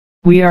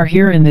We are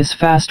here in this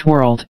fast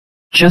world,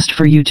 just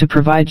for you to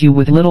provide you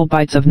with little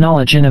bites of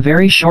knowledge in a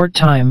very short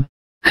time,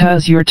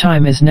 'cause your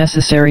time is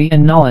necessary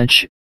and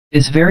knowledge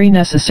is very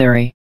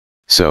necessary.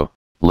 So,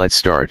 let's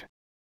start.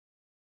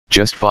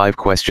 Just 5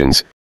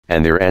 questions,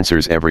 and their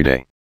answers every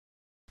day.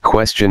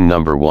 Question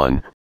number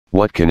 1,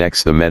 what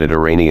connects the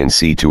Mediterranean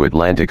Sea to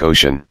Atlantic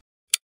Ocean?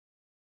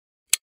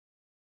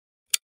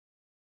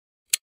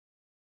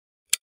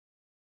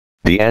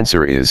 The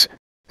answer is,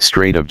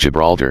 Strait of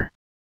Gibraltar.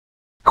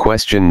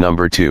 Question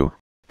number 2,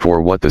 for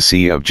what the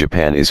Sea of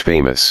Japan is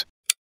famous?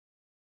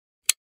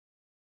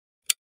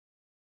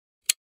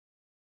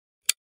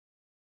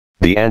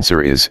 The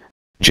answer is,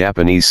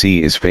 Japanese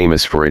Sea is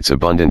famous for its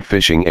abundant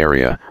fishing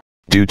area,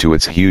 due to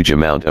its huge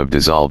amount of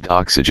dissolved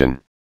oxygen.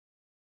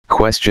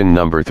 Question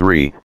number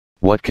 3,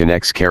 what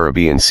connects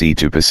Caribbean Sea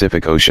to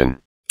Pacific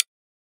Ocean?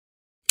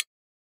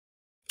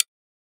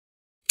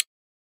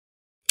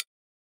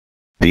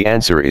 The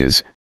answer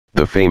is,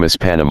 the famous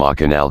Panama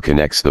Canal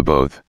connects the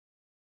both.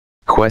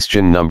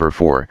 Question number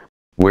 4,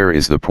 where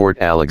is the Port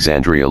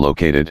Alexandria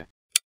located?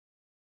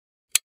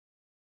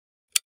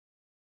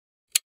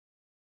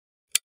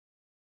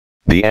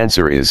 The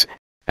answer is,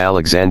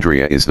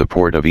 Alexandria is the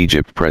port of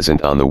Egypt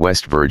present on the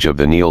west verge of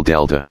the Nile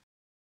Delta.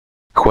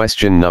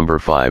 Question number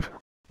 5,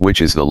 which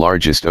is the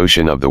largest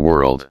ocean of the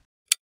world?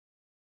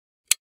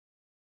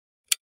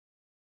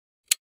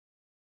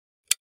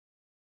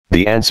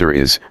 The answer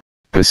is,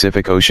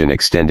 Pacific Ocean,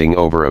 extending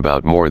over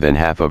about more than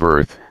half of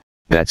Earth.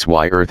 That's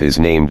why Earth is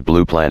named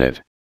Blue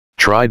Planet.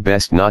 Tried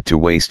best not to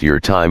waste your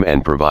time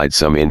and provide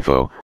some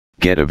info,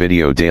 get a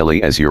video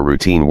daily as your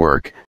routine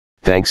work.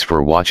 Thanks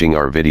for watching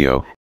our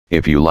video.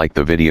 If you like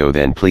the video,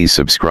 then please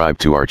subscribe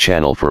to our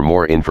channel for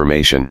more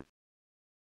information.